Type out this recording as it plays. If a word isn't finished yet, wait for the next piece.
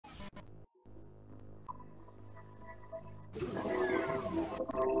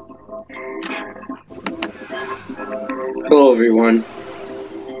Hello everyone.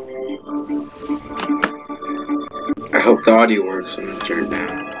 I hope the audio works when it's turned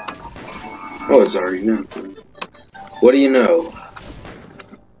down. Oh, it's already done. What do you know?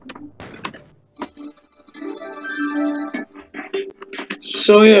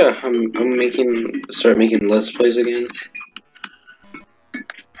 So yeah, I'm start making Let's Plays again.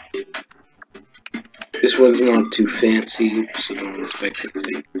 This one's not too fancy, so don't expect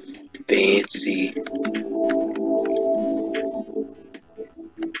anything fancy.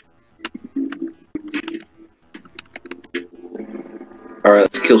 Alright,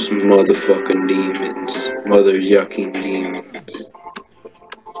 let's kill some motherfucking demons. Mother yucking demons.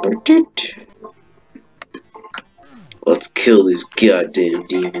 Let's kill these goddamn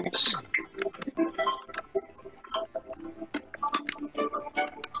demons.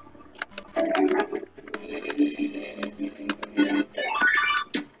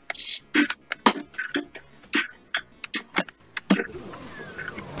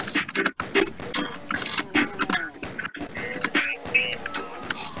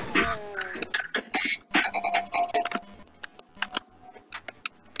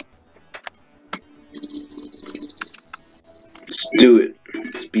 Let's do it.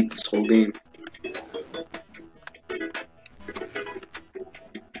 Let's beat this whole game.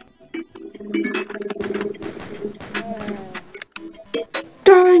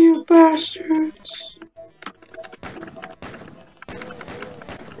 Die, you bastards!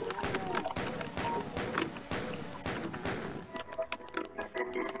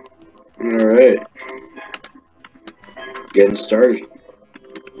 Alright. Getting started.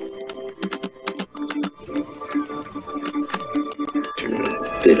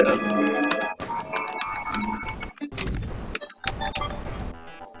 Bit up.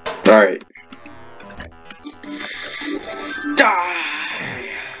 Alright. Die!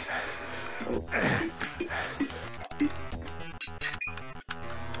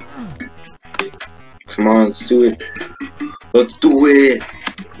 Come on, let's do it. Let's do it!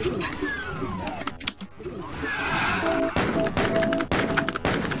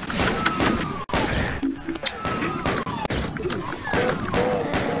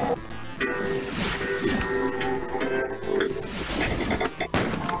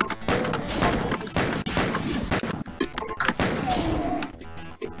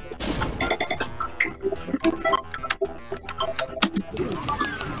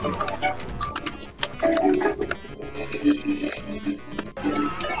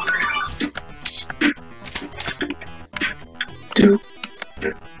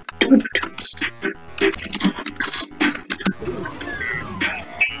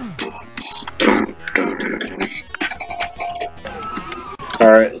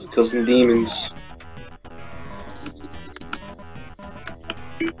 Alright, let's kill some demons.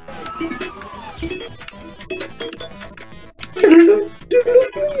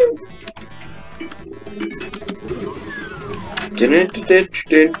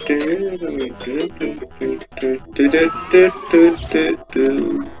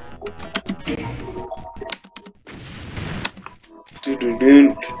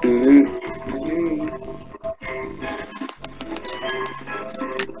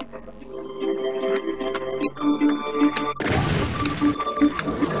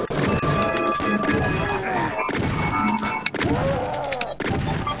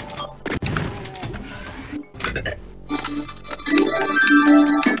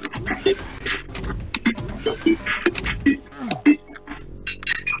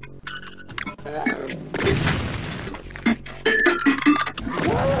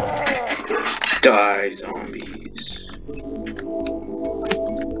 Die, zombies.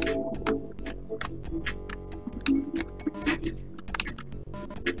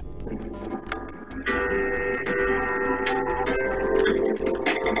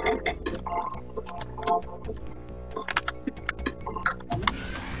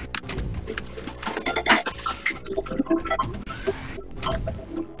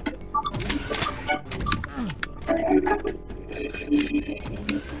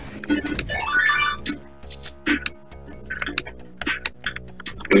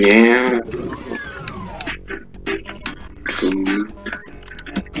 Yeah. True.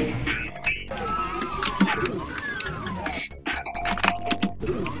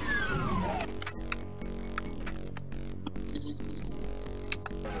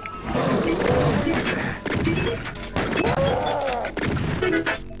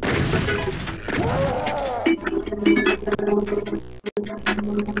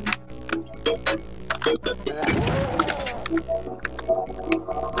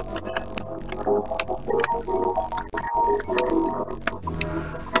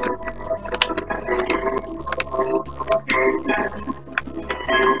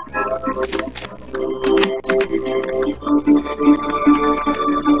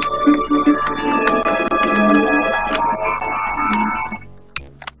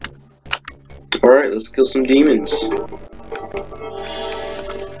 kill some demons.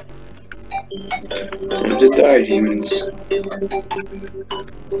 Time to die, demons.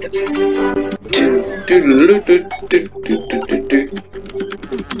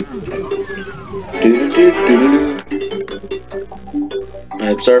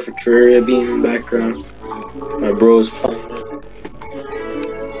 I'm sorry for Terraria being in the background. My bro is fine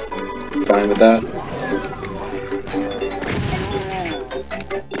with that.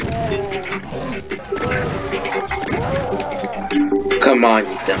 Come on,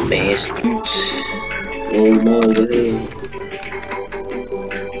 you dumb bastards. Oh, mother.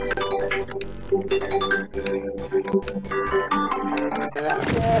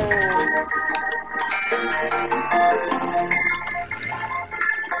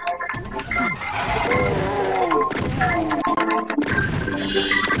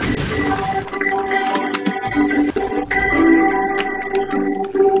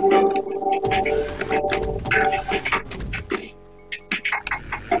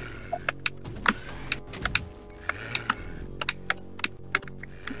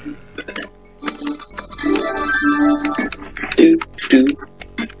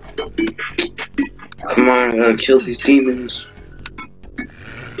 Come on, I gotta kill these demons.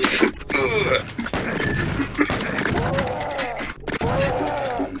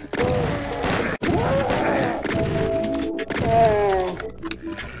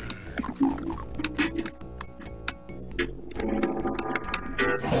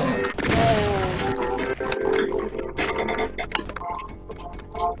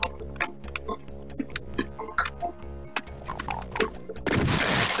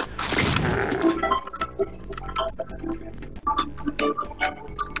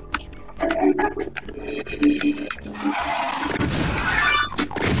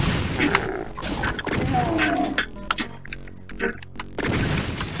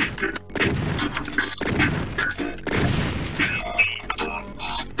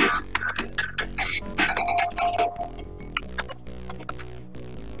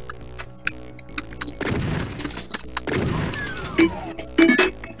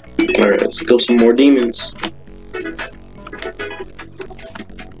 Alright, let's kill some more demons.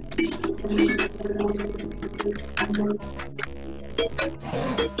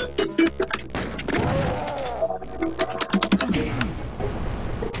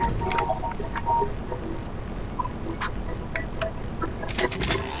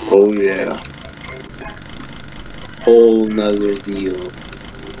 Oh yeah. Whole nother deal.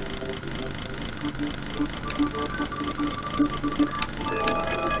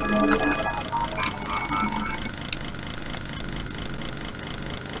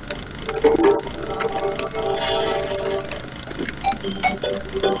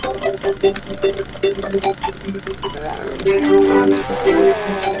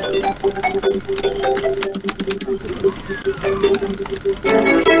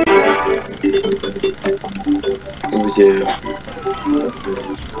 Oh yeah.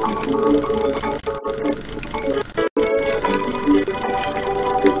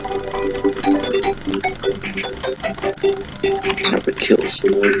 Time to kill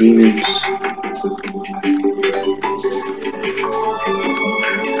some more demons.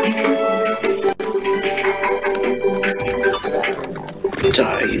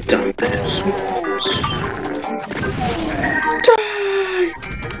 Die, you dumbass. Die!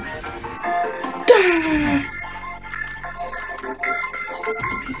 Die!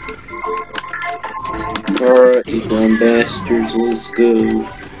 Alright, you dumb bastards, let's go.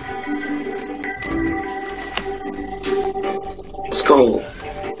 Let's go.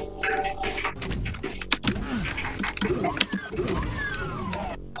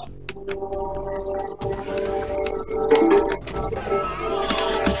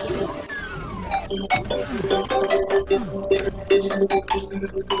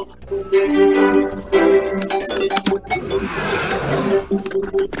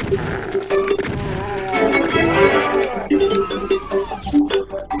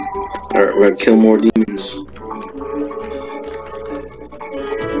 Alright, we're gonna kill more demons.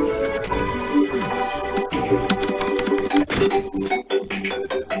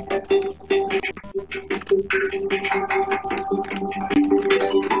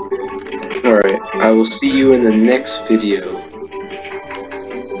 Alright, I will see you in the next video.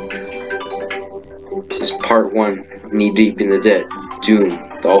 This is part 1 of Knee Deep in the Dead. Doom,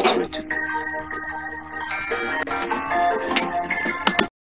 the Ultimate Doom.